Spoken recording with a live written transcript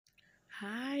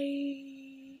Hi.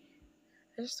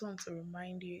 I just want to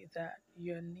remind you that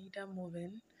you're neither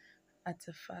moving at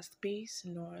a fast pace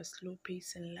nor a slow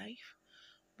pace in life,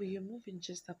 but you're moving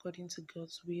just according to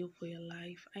God's will for your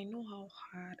life. I know how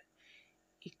hard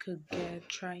it could get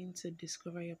trying to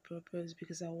discover your purpose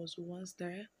because I was once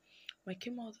there. But I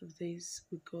came out of this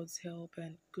with God's help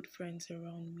and good friends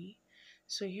around me.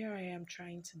 So here I am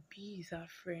trying to be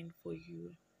that friend for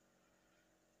you.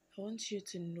 I want you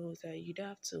to know that you don't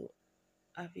have to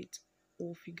have it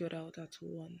all figured out at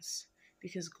once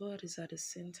because God is at the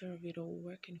center of it all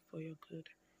working for your good.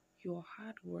 You are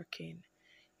hardworking,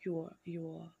 you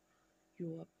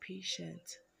are patient.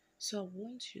 So I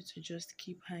want you to just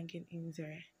keep hanging in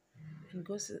there. And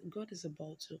God is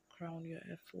about to crown your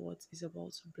efforts, is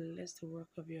about to bless the work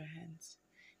of your hands.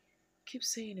 Keep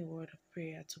saying a word of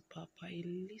prayer to Papa.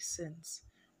 He listens.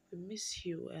 We miss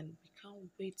you and we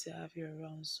can't wait to have you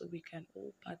around so we can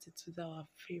all party to our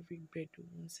favorite bed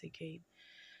once again.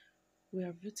 We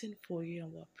are rooting for you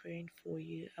and we're praying for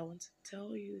you. I want to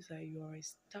tell you that you are a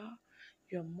star.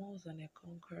 You're more than a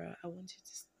conqueror. I want you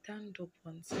to stand up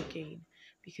once again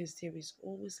because there is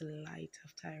always a light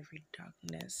after every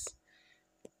darkness.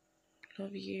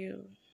 Love you.